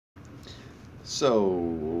So,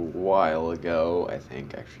 a while ago, I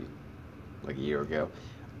think, actually, like a year ago,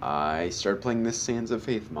 I started playing this Sands of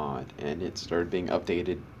Faith mod, and it started being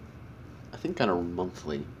updated, I think, kind of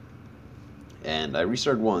monthly. And I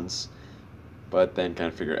restarted once, but then kind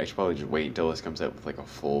of figured I should probably just wait until this comes out with, like, a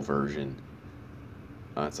full version.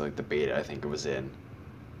 It's like the beta I think it was in.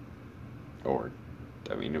 Or,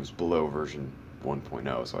 I mean, it was below version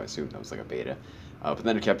 1.0, so I assumed that was like a beta. But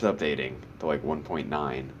then it kept updating to, like,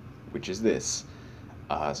 1.9, which is this.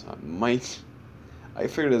 So I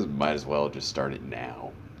figured I might as well just start it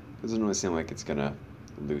now. It doesn't really seem like it's gonna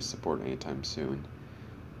lose support anytime soon.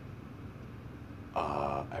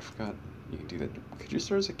 I forgot you can do that. Could you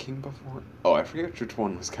start as a king before? Oh, I forget which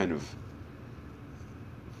one was kind of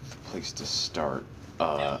the place to start.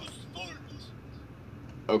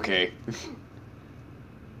 Okay.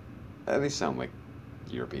 These sound like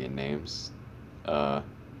European names. That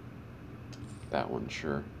one,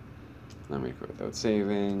 sure. Let me go without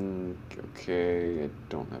saving. Okay, I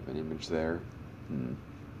don't have an image there.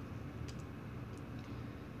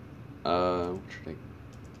 What should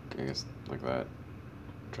I guess like that.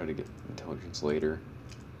 Try to get intelligence later.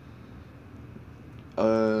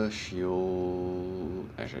 Shield.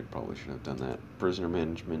 Actually, I probably shouldn't have done that. Prisoner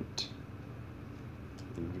management.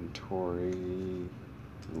 Inventory.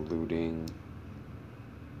 Looting.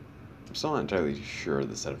 I'm still not entirely sure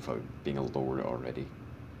the setup of being a lord already.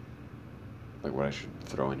 Like what I should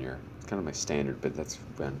throw in here. It's kind of my standard, but that's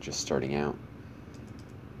when I'm just starting out.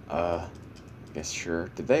 I guess sure.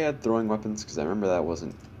 Did they add throwing weapons? Because I remember that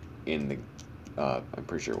wasn't in the... I'm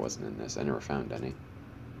pretty sure it wasn't in this. I never found any.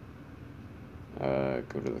 Go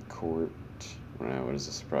to the court. What is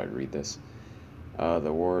this? Probably read this.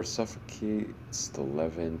 The war suffocates the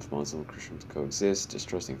 11th. Muslim Christians coexist,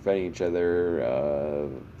 distrusting, fighting each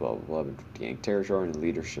other. Blah blah blah. Gaining territory and the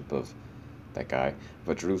leadership of that guy.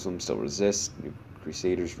 But Jerusalem still resists. New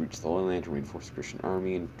crusaders reach the Holy Land to reinforce the Christian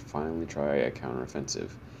army and finally try a counteroffensive.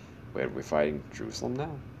 Wait, are we fighting Jerusalem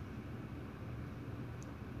now?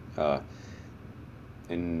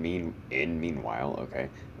 Meanwhile, okay.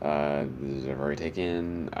 These are already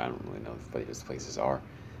taken. I don't really know what these places are.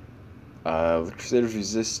 The Crusaders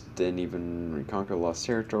resist and even reconquer lost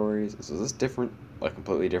territories. So is this different? Like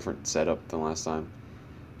completely different setup than last time?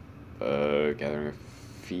 Gathering a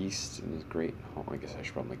feast in this great hall. I guess I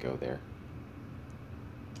should probably go there.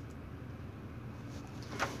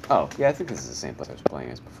 Oh, yeah, I think this is the same place I was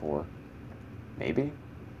playing as before. Maybe?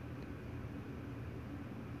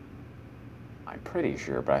 I'm pretty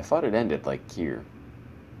sure, but I thought it ended, like, here.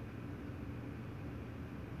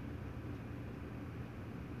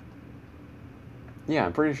 Yeah,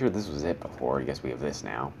 I'm pretty sure this was it before. I guess we have this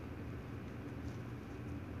now.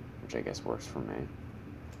 Which I guess works for me.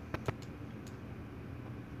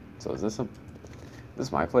 So is this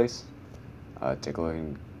my place? Take a look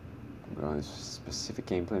and go on the specific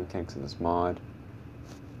gameplay mechanics of this mod.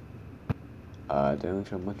 Don't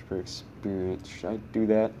show much better experience. Should I do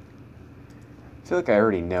that? I feel like I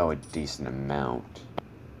already know a decent amount.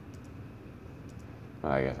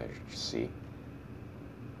 Well, I guess I should just see.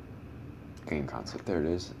 Game concept, there it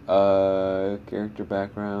is. Character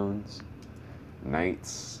backgrounds.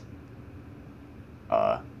 Knights.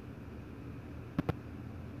 Your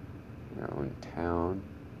own town.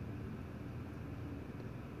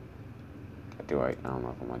 I don't know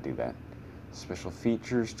if I want to do that. Special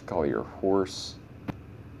features, to call your horse.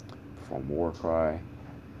 Perform war cry.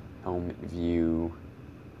 Helmet view.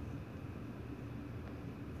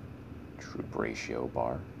 Troop ratio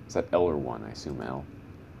bar. Is that L or 1? I assume L.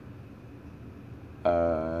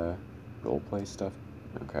 Roleplay stuff.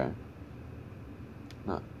 Okay.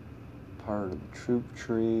 Not part of the troop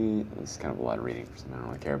tree. This is kind of a lot of reading for something I don't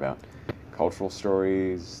really care about. Cultural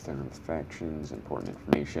stories, their factions, important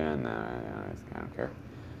information. I don't care.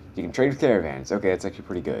 You can trade with caravans. Okay, that's actually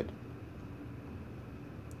pretty good.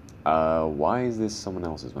 Why is this someone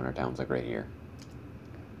else's when our town's like right here?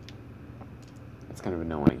 That's kind of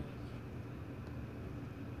annoying.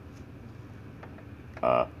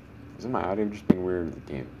 Isn't my audio just being weird? The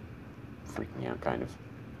game freaking me out, kind of.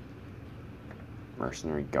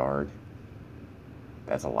 Mercenary guard.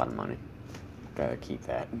 That's a lot of money. Gotta keep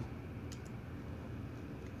that.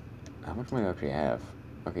 How much money do I actually have?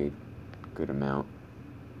 Okay, good amount.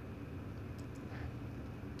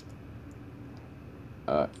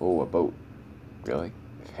 Oh, a boat. Really?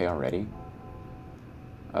 Okay, already?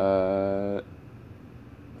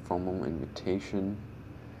 Formal invitation.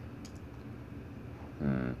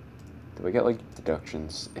 Do I get, like,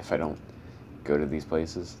 deductions if I don't go to these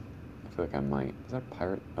places? I feel like I might. Is that a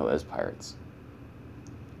pirate? Oh, there's pirates.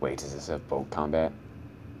 Wait, does this have boat combat?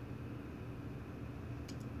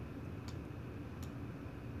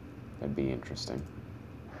 That'd be interesting.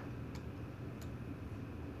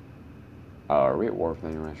 Are we at war with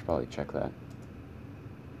anyone? I should probably check that.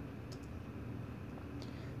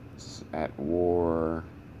 It's at war.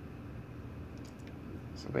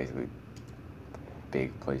 So basically,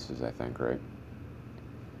 big places, I think, right?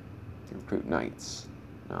 Recruit knights.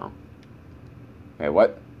 No. Wait,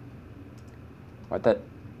 what? What that?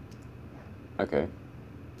 Okay.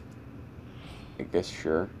 I guess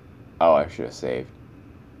sure. Oh, I should have saved.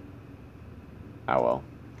 Oh well.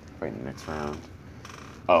 Fight in the next round.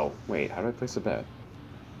 Oh, wait, how do I place a bet?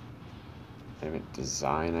 Element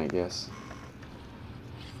design, I guess.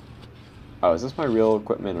 Oh, is this my real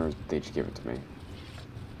equipment, or did they just give it to me?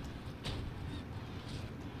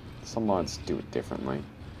 Some mods do it differently.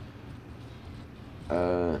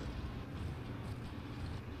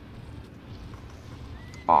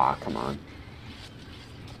 Aw, come on.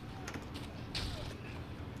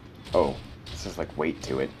 Oh, this is like weight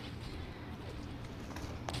to it.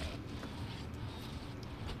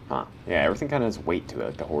 Huh. Yeah, everything kind of has weight to it,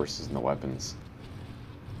 like the horses and the weapons.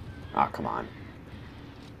 Ah, come on.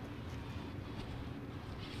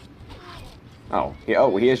 Oh,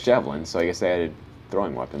 he has javelins, so I guess they added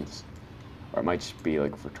throwing weapons. Or it might just be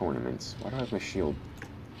like for tournaments. Why do I have my shield?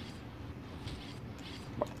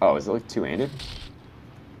 Oh, is it like two-handed?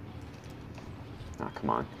 Ah, come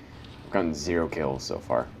on. I've gotten 0 kills so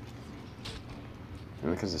far.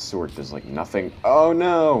 And because the sword does like nothing. Oh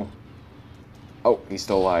no! Oh, he's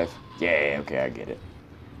still alive. Yeah, okay, I get it.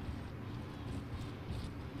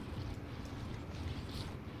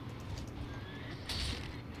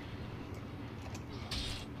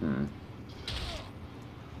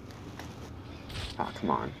 Ah, come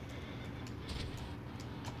on.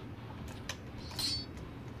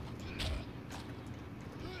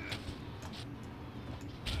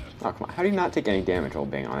 Oh, come on. How do you not take any damage while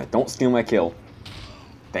being on it? Don't steal my kill.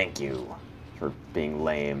 Thank you for being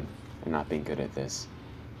lame and not being good at this.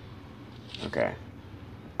 Okay.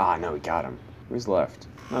 Ah, no, we got him. Who's left?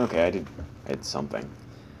 Okay, I did something.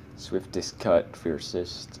 Swiftest cut,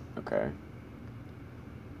 fiercest. Okay.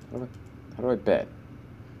 How do I bet?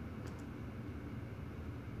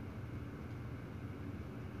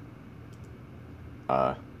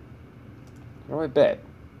 How do I bet?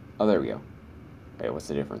 Oh, there we go. Wait, what's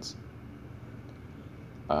the difference?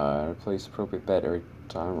 Place appropriate bet every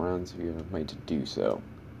time rounds if you have made to do so.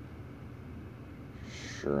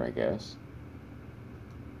 Sure, I guess.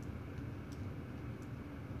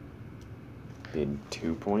 Bid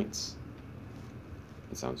 2 points.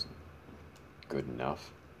 That sounds good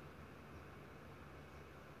enough.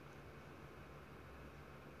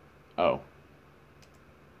 Oh.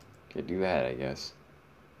 Can't do that, I guess.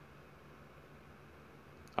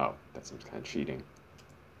 Oh, that seems kind of cheating.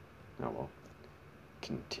 Oh well.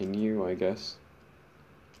 Continue, I guess.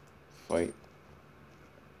 Fight.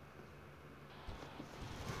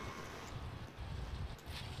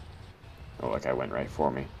 Oh, that guy went right for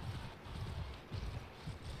me.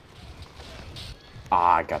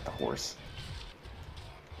 Ah, I got the horse.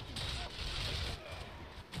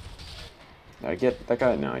 Did I get that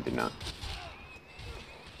guy? No, I did not.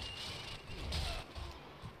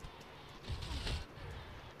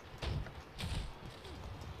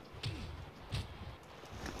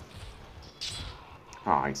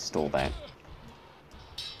 Oh, I stole that.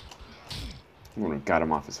 I would have got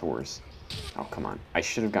him off his horse. Oh, come on. I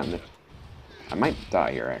should have gotten the... I might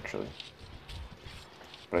die here, actually.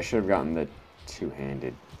 But I should have gotten the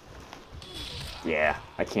two-handed. Yeah,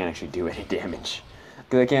 I can't actually do any damage.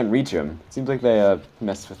 Because I can't reach him. It seems like they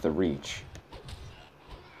messed with the reach.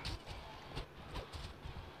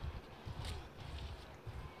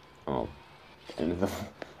 Oh. And the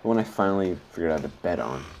one I finally figured out to bet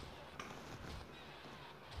on.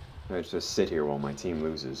 I just sit here while my team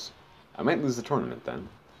loses. I might lose the tournament then.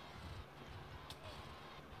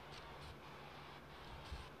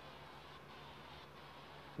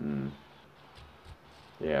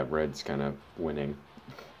 Yeah, red's kind of winning.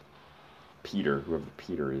 Peter, whoever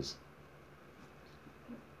Peter is.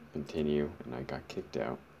 Continue, and I got kicked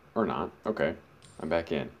out. Or not. Okay, I'm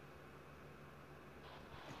back in.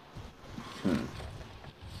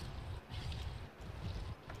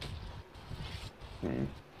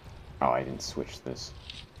 Oh, I didn't switch this.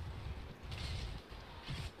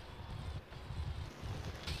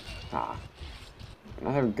 Ah. I'm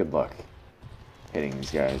not having good luck hitting these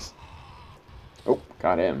guys. Oh,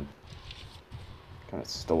 got him. Kinda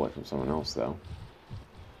stole it from someone else, though.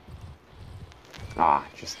 Ah,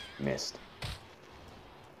 just missed.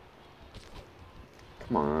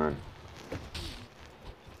 Come on.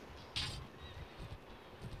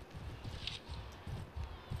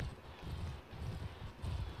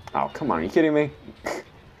 Oh, come on, are you kidding me?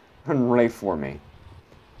 Run right for me.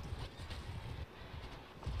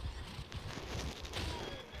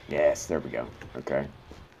 Yes, there we go. Okay.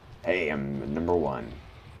 Hey, I'm number 1.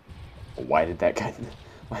 Why did that guy...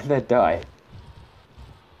 Why did that die?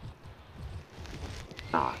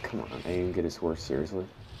 Ah, come on. I didn't get his horse, seriously?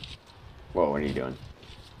 Whoa, what are you doing?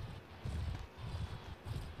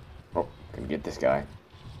 Oh, can get this guy.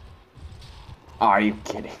 Oh, are you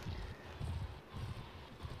kidding?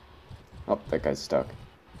 Oh, that guy's stuck.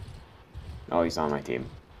 Oh, he's on my team.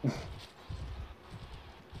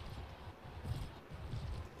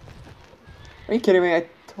 Are you kidding me? I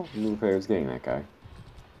totally knew I was getting that guy.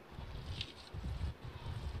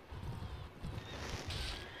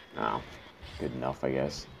 Oh, good enough, I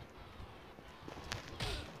guess.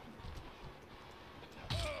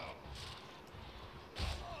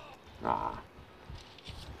 Ah.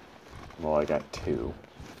 Well, I got 2.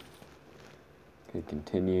 Okay,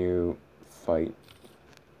 continue, fight.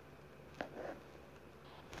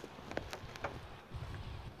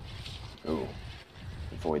 Ooh,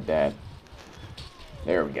 avoid that.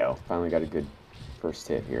 There we go. Finally got a good first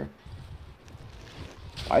hit here.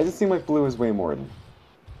 Why does it seem like blue is way more than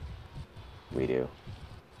we do?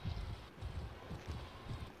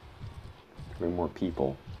 Way more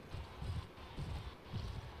people.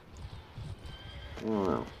 I don't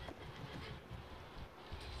know.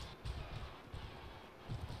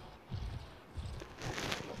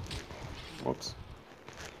 Whoops.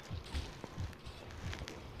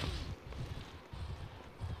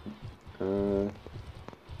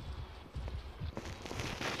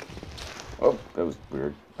 Oh, that was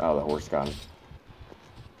weird. Oh, the horse got him.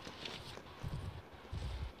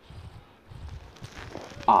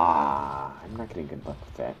 Ah, I'm not getting good luck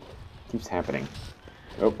with that. Keeps happening.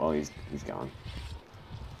 Oh, well, he's gone.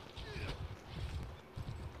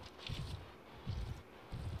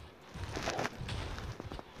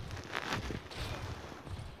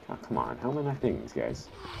 Oh, come on. How am I not hitting these guys?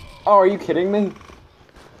 Oh, are you kidding me?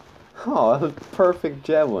 Oh, that was a perfect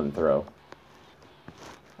javelin throw.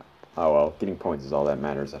 Oh, well, getting points is all that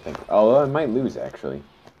matters, I think. Although I might lose, actually.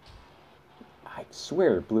 I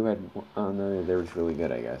swear blue had... Oh, no, they was really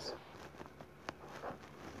good, I guess.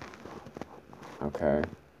 Okay.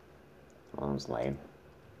 Well, that was lame.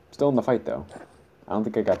 Still in the fight, though. I don't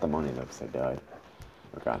think I got the money, though, because I died.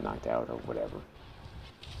 Or got knocked out, or whatever.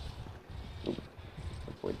 Ooh.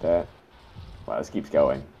 Avoid that. Wow, this keeps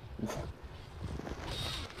going.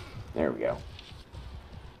 There we go.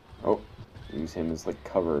 Oh, use him as, like,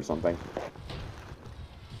 cover or something.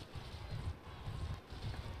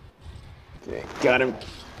 Okay, got him.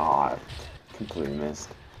 Aw, completely missed.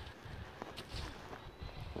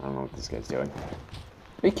 I don't know what this guy's doing.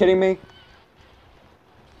 Are you kidding me?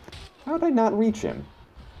 How did I not reach him?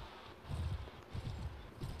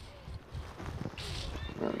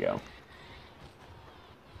 There we go.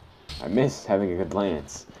 I miss having a good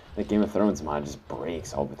lance. That Game of Thrones mod just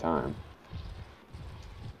breaks all the time.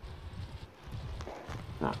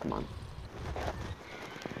 Ah, come on.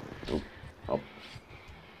 Oop. Oh.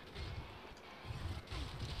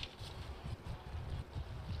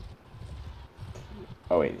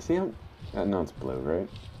 Oh, wait. See how... no, it's blue, right?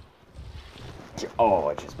 Oh,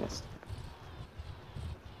 I just missed.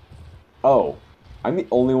 Oh. I'm the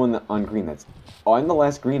only one that on green that's... Oh, I'm the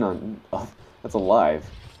last green on... Oh, that's alive.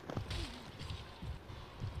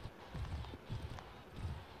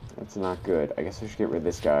 That's not good. I guess I should get rid of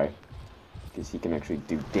this guy. Because he can actually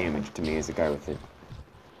do damage to me as a guy with it.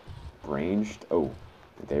 Ranged? Oh,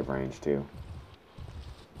 they have range too.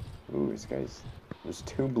 Ooh, this guy's... There's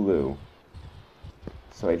 2 blue.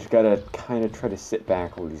 So I just gotta kind of try to sit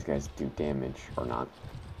back while these guys do damage, or not.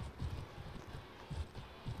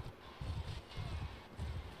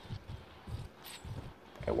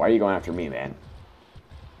 Hey, why are you going after me, man?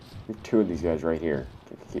 There's 2 of these guys right here.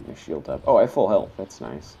 Keep my shield up. Oh, I have full health. That's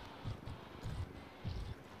nice.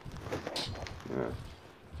 Yeah.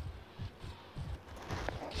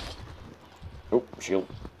 Oh, shield.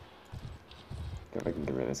 If I can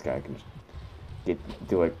get rid of this guy, I can just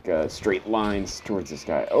do like straight lines towards this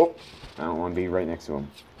guy. Oh, I don't want to be right next to him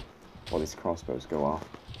while these crossbows go off.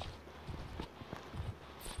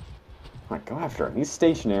 Alright, go after him. He's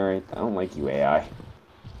stationary. I don't like you, AI.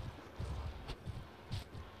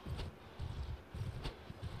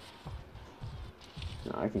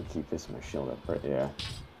 No, I can keep this my shield up, right? Yeah.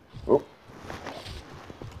 Oh.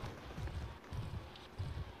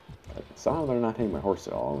 Somehow they're not hitting my horse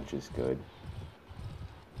at all, which is good.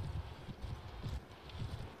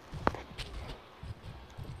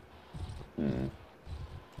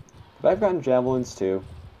 But I've gotten javelins too.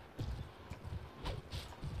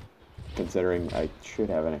 considering I should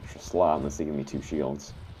have an extra slot unless they give me 2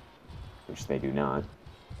 shields. Which they do not.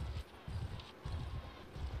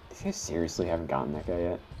 These guys seriously haven't gotten that guy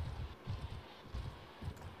yet?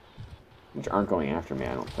 Which aren't going after me,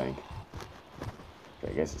 I don't think.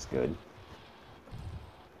 Which I guess is good.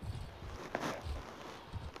 I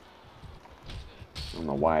don't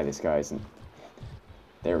know why this guy isn't...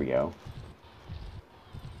 There we go.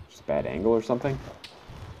 Just a bad angle or something?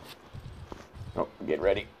 Oh, get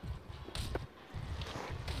ready.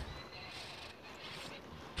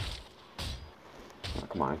 Oh,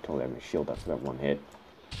 come on, I totally have my shield up for that one hit.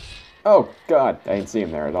 Oh, God! I didn't see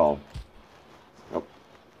him there at all. Nope.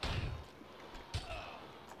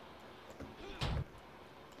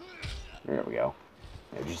 There we go.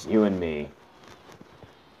 Now just you and me.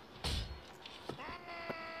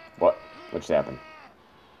 What? What just happened?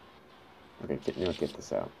 Okay, get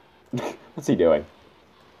this out. What's he doing?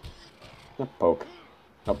 A poke.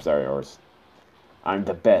 Oh, sorry, horse. I'm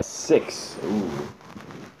the best. 6. Ooh.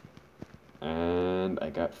 And I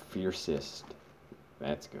got fiercest.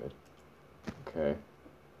 That's good. Okay.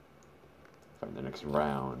 Find the next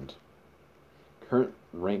round. Current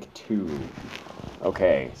rank 2.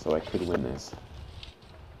 Okay, so I could win this.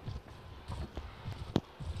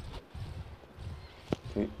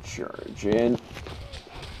 Okay, charge in.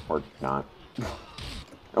 Or not.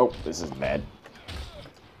 Oh, this is bad.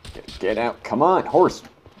 Get out. Come on, horse.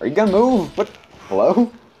 Are you gonna move? What?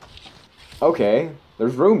 Hello? Okay,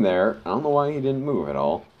 there's room there. I don't know why he didn't move at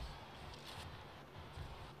all.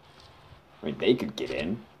 I mean, they could get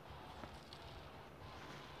in.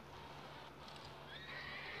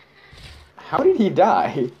 How did he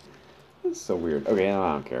die? This is so weird. Okay, no,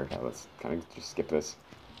 I don't care. Let's kind of just skip this.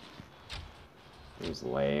 It was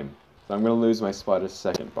lame. So I'm gonna lose my spot a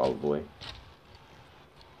second, probably.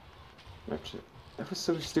 Actually, that was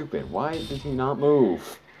so stupid. Why did he not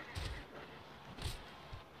move?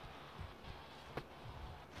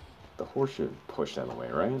 The horse should push out of the way,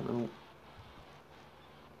 right?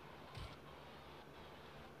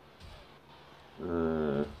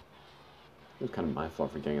 Oh. It was kind of my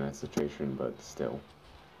fault for getting in that situation, but still.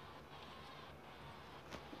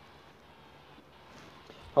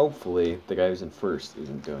 Hopefully, the guy who's in first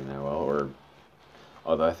isn't doing that well, or...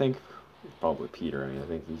 Although I think, probably Peter, I mean, I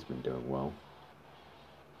think he's been doing well.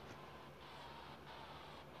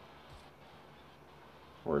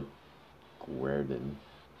 Or Gordon.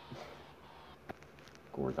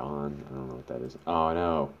 Gordon, I don't know what that is. Oh,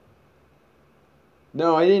 no.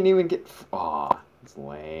 No, I didn't even get... Aw, it's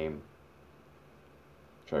lame.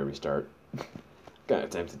 Try to restart. Kinda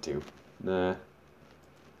tempted to. Nah.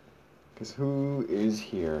 Because who is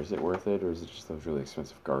here? Is it worth it, or is it just those really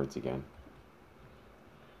expensive guards again?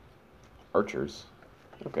 Archers.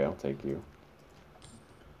 Okay, I'll take you.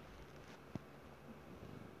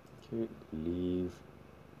 Okay, leave.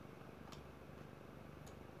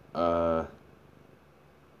 I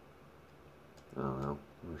don't know.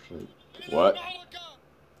 Where should I... What?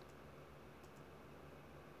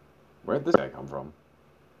 Where'd this guy come from?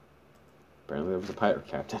 Apparently there was a pirate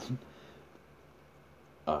captain.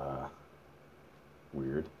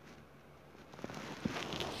 Weird.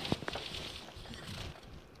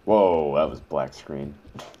 Whoa, that was black screen.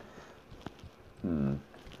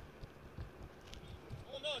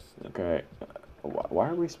 Okay. Why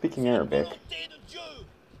are we speaking Arabic?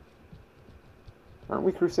 Aren't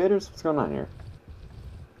we crusaders? What's going on here?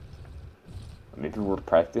 Maybe we're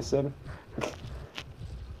practicing?